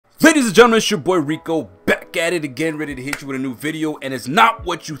and gentlemen, it's your boy Rico, back at it again, ready to hit you with a new video. And it's not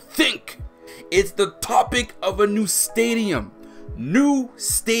what you think. It's the topic of a new stadium. New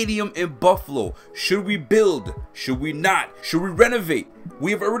stadium in Buffalo. Should we build? Should we not? Should we renovate?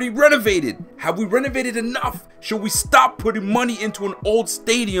 We have already renovated. Have we renovated enough? Should we stop putting money into an old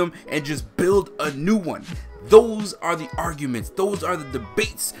stadium and just build a new one? Those are the arguments. Those are the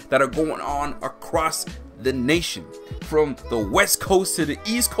debates that are going on across the nation, from the West Coast to the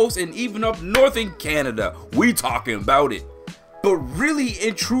East Coast and even up north in Canada. We talking about it. But really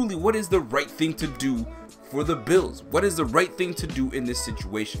and truly, what is the right thing to do for the Bills? What is the right thing to do in this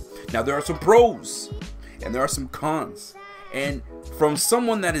situation? Now, there are some pros and there are some cons. And from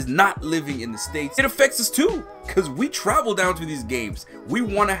someone that is not living in the States, it affects us too, because we travel down to these games. We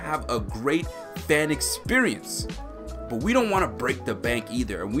want to have a great fan experience, but we don't want to break the bank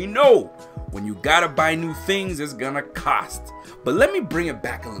either. And we know when you gotta buy new things, it's gonna cost. But let me bring it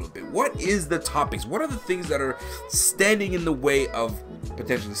back a little bit. What is the topics? What are the things that are standing in the way of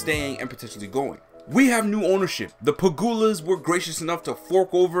potentially staying and potentially going? We have new ownership. The Pagulas were gracious enough to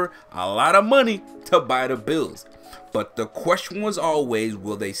fork over a lot of money to buy the Bills. But the question was always,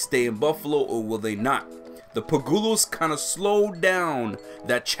 will they stay in Buffalo or will they not? The Pagulas kind of slowed down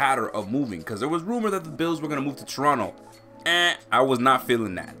that chatter of moving, because there was rumor that the Bills were going to move to Toronto. I was not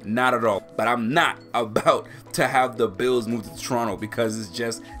feeling that, not at all. But I'm not about to have the Bills move to Toronto, because it's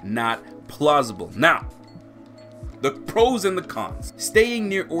just not plausible. Now, the pros and the cons. Staying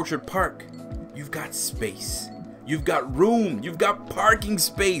near Orchard Park, you've got space, you've got room, you've got parking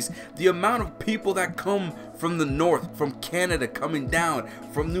space. The amount of people that come from the north, from Canada coming down,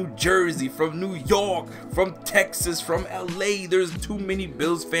 from New Jersey, from New York, from Texas, from LA, there's too many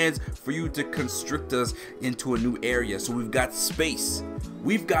Bills fans for you to constrict us into a new area. So we've got space,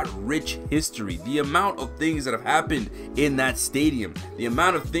 we've got rich history. The amount of things that have happened in that stadium, the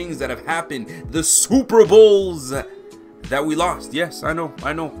amount of things that have happened, the Super Bowls that we lost. Yes, I know.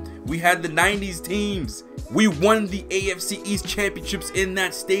 We had the 90s teams. We won the AFC East championships in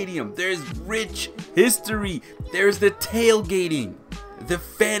that stadium. There's rich history. There's the tailgating, the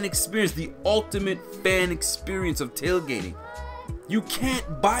fan experience, the ultimate fan experience of tailgating. You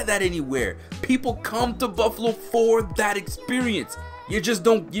can't buy that anywhere. People come to Buffalo for that experience. You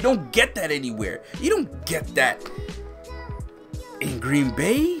don't get that anywhere. You don't get that in Green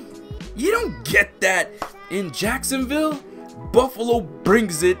Bay. You don't get that in Jacksonville. Buffalo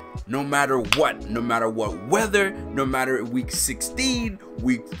brings it no matter what weather, no matter week 16,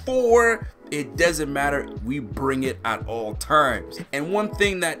 week 4, it doesn't matter. We bring it at all times. And one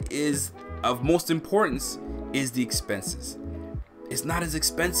thing that is of most importance is the expenses. It's not as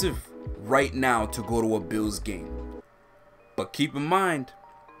expensive right now to go to a Bills game. But keep in mind,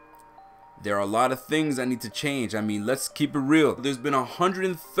 there are a lot of things that need to change. I mean, let's keep it real. There's been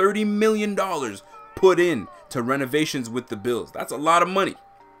 $130 million put in to renovations with the Bills. That's a lot of money.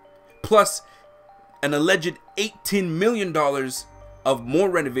 Plus an alleged $18 million of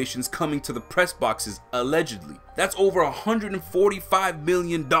more renovations coming to the press boxes, allegedly. That's over $145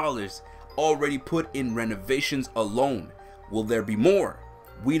 million already put in renovations alone. Will there be more?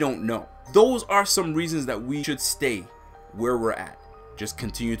 We don't know. Those are some reasons that we should stay where we're at. Just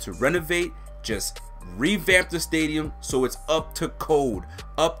continue to renovate, just revamp the stadium so it's up to code,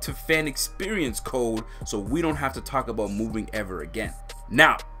 up to fan experience code, so we don't have to talk about moving ever again.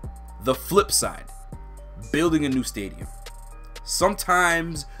 Now, the flip side, building a new stadium.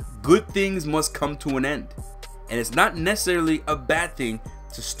 Sometimes good things must come to an end, and it's not necessarily a bad thing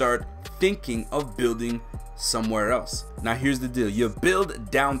to start thinking of building somewhere else. Now, here's the deal. You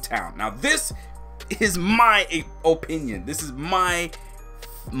build downtown. Now, this is my opinion. This is my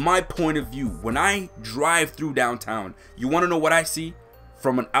point of view. When I drive through downtown, you want to know what I see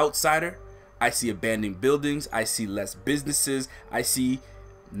from an outsider? I see abandoned buildings, I see less businesses, I see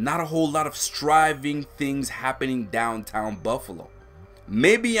not a whole lot of striving things happening downtown Buffalo.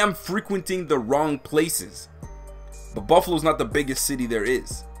 Maybe I'm frequenting the wrong places, but Buffalo's not the biggest city there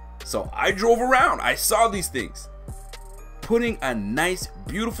is. So I drove around, I saw these things. Putting a nice,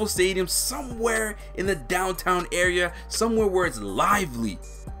 beautiful stadium somewhere in the downtown area, somewhere where it's lively,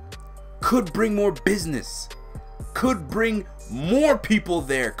 could bring more business, could bring more people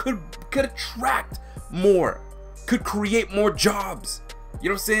there, could attract more, could create more jobs. You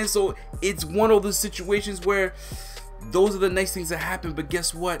know what I'm saying? So it's one of those situations where those are the nice things that happen, but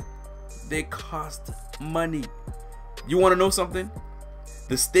guess what? They cost money. You want to know something?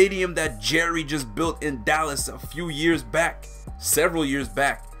 The stadium that Jerry just built in Dallas a few years back, several years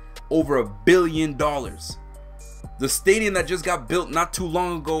back, over $1 billion. The stadium that just got built not too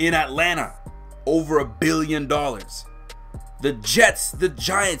long ago in Atlanta, over $1 billion. The Jets, the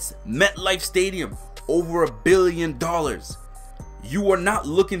Giants, MetLife Stadium, over $1 billion. You are not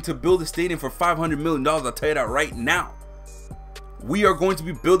looking to build a stadium for $500 million, I'll tell you that right now. We are going to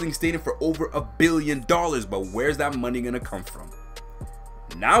be building a stadium for over $1 billion, but where's that money gonna come from?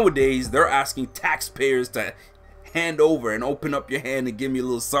 Nowadays, they're asking taxpayers to hand over and open up your hand and give me a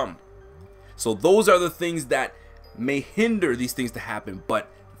little something. So those are the things that may hinder these things to happen. But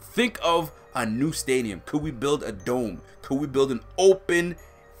think of a new stadium. Could we build a dome? Could we build an open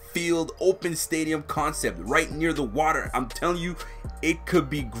field, open stadium concept right near the water? I'm telling you, it could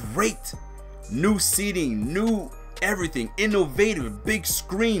be great. New seating, new everything, innovative, big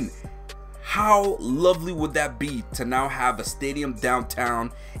screen. How lovely would that be to now have a stadium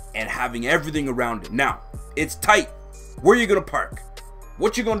downtown and having everything around it? Now, it's tight. Where are you gonna park?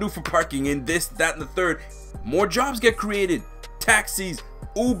 What you gonna do for parking in this, that, and the third? More jobs get created. Taxis,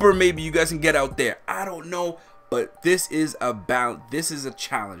 Uber, maybe you guys can get out there. I don't know, but this is a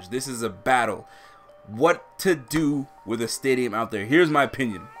challenge. This is a battle. What to do with a stadium out there? Here's my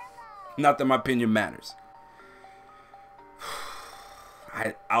opinion. Not that my opinion matters.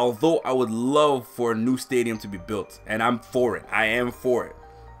 Although I would love for a new stadium to be built, and I'm for it, I am for it,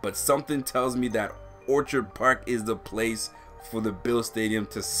 but something tells me that Orchard Park is the place for the Bill Stadium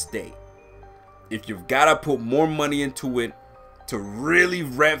to stay. If you've got to put more money into it to really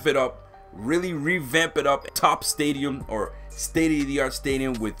ramp it up, really revamp it up, top stadium or state-of-the-art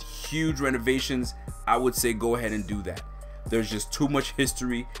stadium with huge renovations, I would say go ahead and do that. There's just too much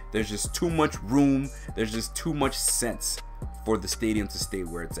history, there's just too much room, there's just too much sense for the stadium to stay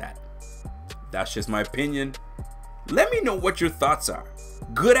where it's at. That's just my opinion. Let me know what your thoughts are.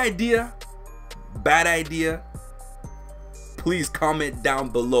 Good idea? Bad idea? Please comment down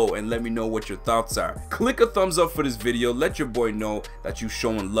below and let me know what your thoughts are. Click a thumbs up for this video. Let your boy know that you're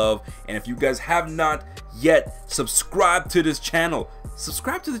showing love. And if you guys have not yet, subscribe to this channel.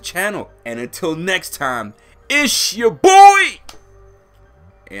 Subscribe to the channel. And until next time, it's your boy!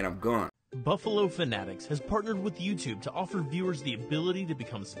 And I'm gone. Buffalo Fanatics has partnered with YouTube to offer viewers the ability to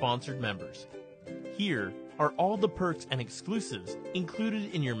become sponsored members. Here are all the perks and exclusives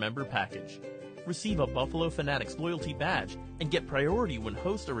included in your member package. Receive a Buffalo Fanatics loyalty badge and get priority when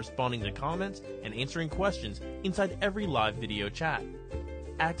hosts are responding to comments and answering questions inside every live video chat.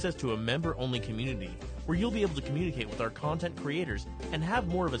 Access to a member-only community where you'll be able to communicate with our content creators and have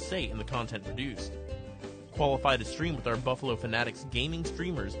more of a say in the content produced. Qualify to stream with our Buffalo Fanatics gaming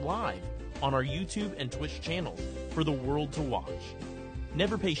streamers live on our YouTube and Twitch channels for the world to watch.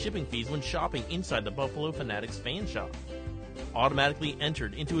 Never pay shipping fees when shopping inside the Buffalo Fanatics fan shop. Automatically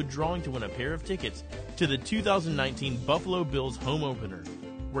entered into a drawing to win a pair of tickets to the 2019 Buffalo Bills home opener,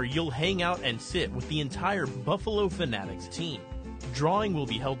 where you'll hang out and sit with the entire Buffalo Fanatics team. Drawing will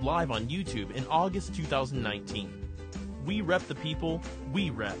be held live on YouTube in August 2019. We rep the people,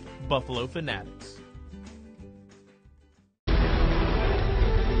 we rep Buffalo Fanatics.